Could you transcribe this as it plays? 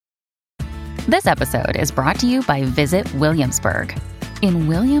This episode is brought to you by Visit Williamsburg. In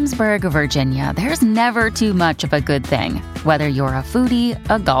Williamsburg, Virginia, there's never too much of a good thing. Whether you're a foodie,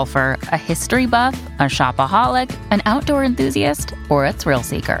 a golfer, a history buff, a shopaholic, an outdoor enthusiast, or a thrill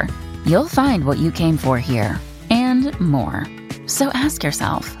seeker, you'll find what you came for here and more. So ask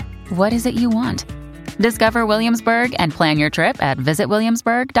yourself, what is it you want? Discover Williamsburg and plan your trip at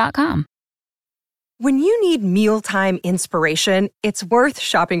visitwilliamsburg.com. When you need mealtime inspiration, it's worth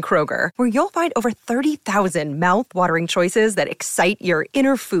shopping Kroger, where you'll find over 30,000 mouth-watering choices that excite your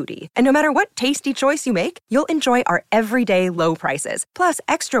inner foodie. And no matter what tasty choice you make, you'll enjoy our everyday low prices, plus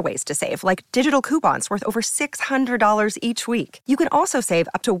extra ways to save, like digital coupons worth over $600 each week. You can also save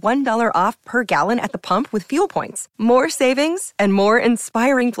up to $1 off per gallon at the pump with fuel points. More savings and more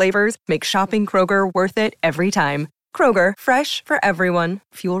inspiring flavors make shopping Kroger worth it every time. Kroger, fresh for everyone.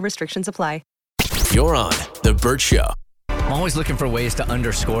 Fuel restrictions apply. You're on The Bert Show. I'm always looking for ways to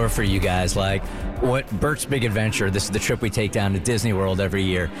underscore for you guys, like what Bert's Big Adventure. This is the trip we take down to Disney World every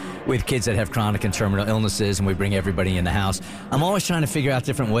year with kids that have chronic and terminal illnesses, and we bring everybody in the house. I'm always trying to figure out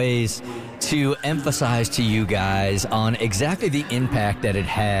different ways to emphasize to you guys on exactly the impact that it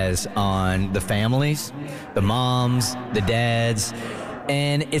has on the families, the moms, the dads.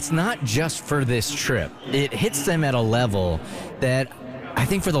 And it's not just for this trip. It hits them at a level that I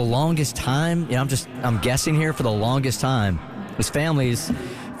think for the longest time, I'm guessing here, for the longest time, as families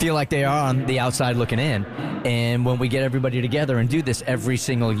feel like they are on the outside looking in. And when we get everybody together and do this every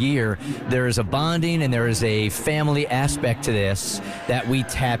single year, there is a bonding and there is a family aspect to this that we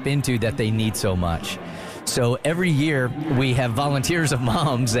tap into that they need so much. So every year we have volunteers of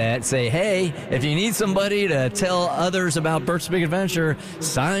moms that say, hey, if you need somebody to tell others about Bert's Big Adventure,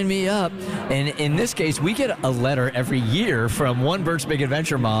 sign me up. And in this case, we get a letter every year from one Bert's Big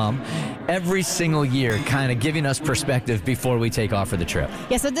Adventure mom every single year, kind of giving us perspective before we take off for the trip.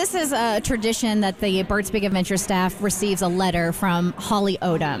 Yeah, so this is a tradition that the Bert's Big Adventure staff receives a letter from Holly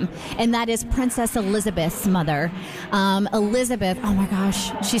Odom, and that is Princess Elizabeth's mother. Elizabeth, oh my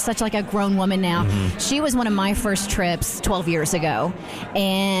gosh, she's such like a grown woman now. Mm-hmm. She was one of my first trips 12 years ago,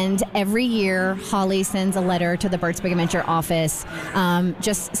 and every year Holly sends a letter to the Bert's Big Adventure office,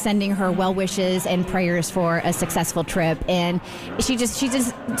 just sending her well wishes and prayers for a successful trip. And she did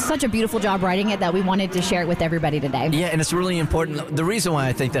such a beautiful job writing it that we wanted to share it with everybody today. Yeah, and it's really important. The reason why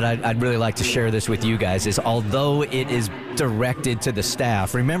I think that I'd really like to share this with you guys is, although it is directed to the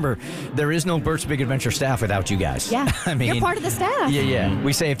staff, remember, there is no Bert's Big Adventure staff without you guys. Yeah, I mean, you're part of the staff. Yeah.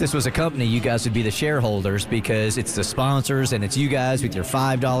 We say if this was a company, you guys would be the shareholders, because it's the sponsors and it's you guys with your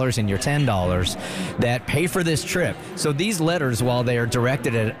 $5 and your $10 that pay for this trip. So these letters, while they are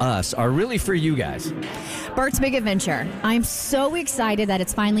directed at us, are really for you guys. Bert's Big Adventure. I'm so excited that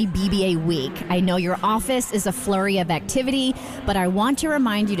it's finally BBA week. I know your office is a flurry of activity, but I want to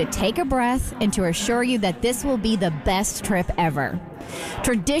remind you to take a breath and to assure you that this will be the best trip ever.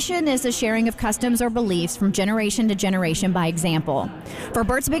 Tradition is the sharing of customs or beliefs from generation to generation by example. For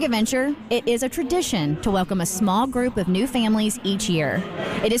Bert's Big Adventure, it is a tradition to welcome a small group of new families each year.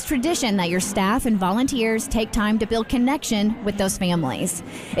 It is tradition that your staff and volunteers take time to build connection with those families.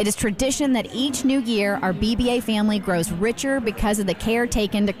 It is tradition that each new year our BBA family grows richer because of the care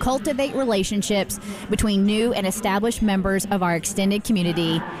taken to cultivate relationships between new and established members of our extended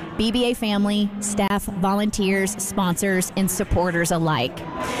community, BBA family, staff, volunteers, sponsors, and supporters alike.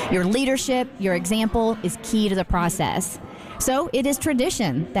 Your leadership, your example is key to the process. So it is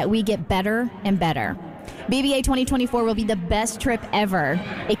tradition that we get better and better. BBA 2024 will be the best trip ever.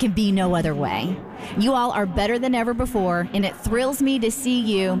 It can be no other way. You all are better than ever before, and it thrills me to see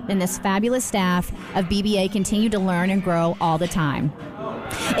you and this fabulous staff of BBA continue to learn and grow all the time.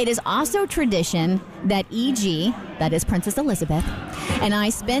 It is also tradition that EG, that is Princess Elizabeth, and I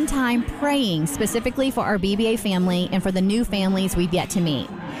spend time praying specifically for our BBA family and for the new families we've yet to meet.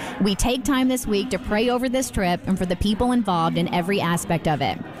 We take time this week to pray over this trip and for the people involved in every aspect of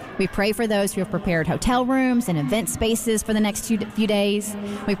it. We pray for those who have prepared hotel rooms and event spaces for the next few days.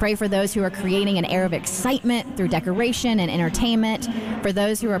 We pray for those who are creating an air of excitement through decoration and entertainment, for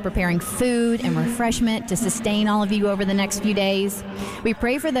those who are preparing food and refreshment to sustain all of you over the next few days. We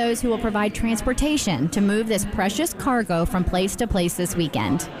pray for those who will provide transportation to move this precious cargo from place to place this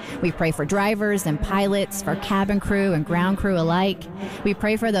weekend. We pray for drivers and pilots, for cabin crew and ground crew alike. We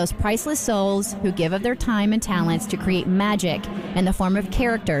pray for those priceless souls who give of their time and talents to create magic in the form of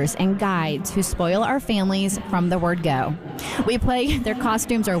characters and guides who spoil our families from the word go. We pray their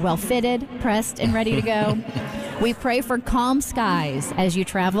costumes are well fitted, pressed, and ready to go. We pray for calm skies as you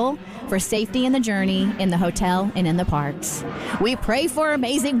travel, for safety in the journey, in the hotel, and in the parks. We pray for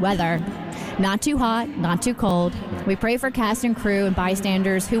amazing weather. Not too hot, not too cold. We pray for cast and crew and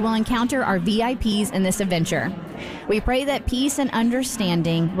bystanders who will encounter our VIPs in this adventure. We pray that peace and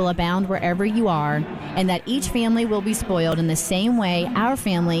understanding will abound wherever you are, and that each family will be spoiled in the same way our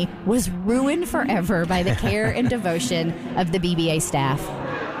family was ruined forever by the care and devotion of the BBA staff.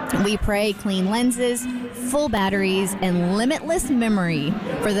 We pray clean lenses, full batteries, and limitless memory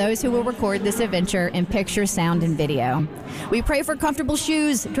for those who will record this adventure in picture, sound, and video. We pray for comfortable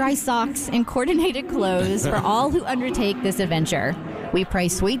shoes, dry socks, and coordinated clothes for all who undertake this adventure. We pray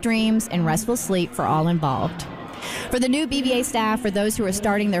sweet dreams and restful sleep for all involved. For the new BBA staff, for those who are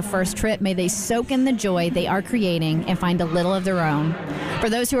starting their first trip, may they soak in the joy they are creating and find a little of their own. For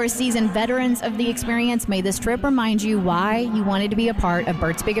those who are seasoned veterans of the experience, may this trip remind you why you wanted to be a part of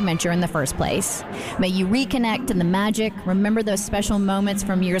Bert's Big Adventure in the first place. May you reconnect to the magic, remember those special moments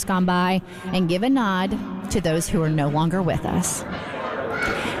from years gone by, and give a nod to those who are no longer with us.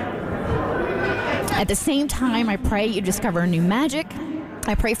 At the same time, I pray you discover new magic.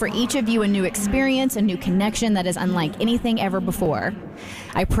 I pray for each of you a new experience, a new connection that is unlike anything ever before.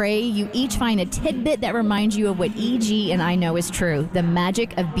 I pray you each find a tidbit that reminds you of what EG and I know is true. The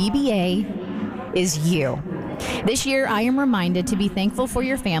magic of BBA is you. This year, I am reminded to be thankful for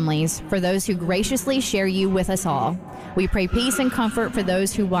your families, for those who graciously share you with us all. We pray peace and comfort for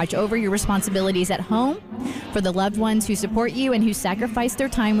those who watch over your responsibilities at home, for the loved ones who support you and who sacrifice their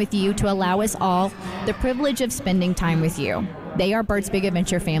time with you to allow us all the privilege of spending time with you. They are Bert's Big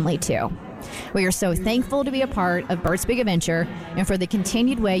Adventure family, too. We are so thankful to be a part of Bert's Big Adventure and for the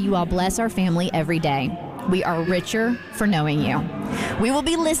continued way you all bless our family every day. We are richer for knowing you. We will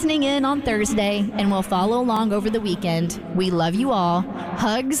be listening in on Thursday and will follow along over the weekend. We love you all.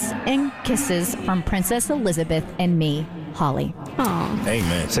 Hugs and kisses from Princess Elizabeth and me, Holly. Aww.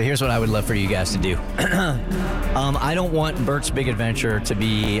 Amen. So here's what I would love for you guys to do. I don't want Bert's Big Adventure to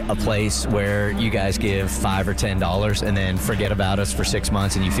be a place where you guys give $5 or $10 and then forget about us for 6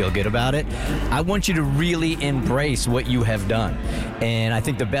 months and you feel good about it. I want you to really embrace what you have done. And I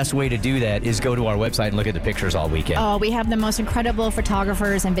think the best way to do that is go to our website and look at the pictures all weekend. Oh, we have the most incredible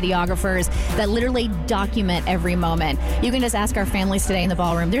photographers and videographers that literally document every moment. You can just ask our families today in the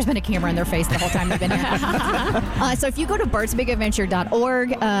ballroom. There's been a camera in their face the whole time they've been here. So if you go to bertsbigadventure.org,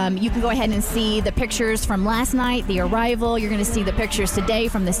 you can go ahead and see the pictures from last night, the arrival. You're going to see the pictures today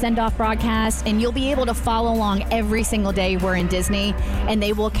from the send-off broadcast, and you'll be able to follow along every single day we're in Disney, and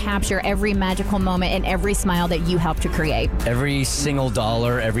they will capture every magical moment and every smile that you helped to create. Every single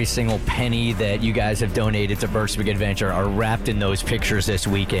dollar, every single penny that you guys have donated to Bert's Big Adventure are wrapped in those pictures this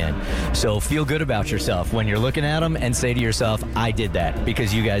weekend. So feel good about yourself when you're looking at them and say to yourself, I did that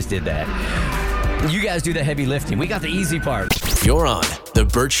because you guys did that. You guys do the heavy lifting. We got the easy part. You're on The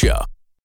Bert Show.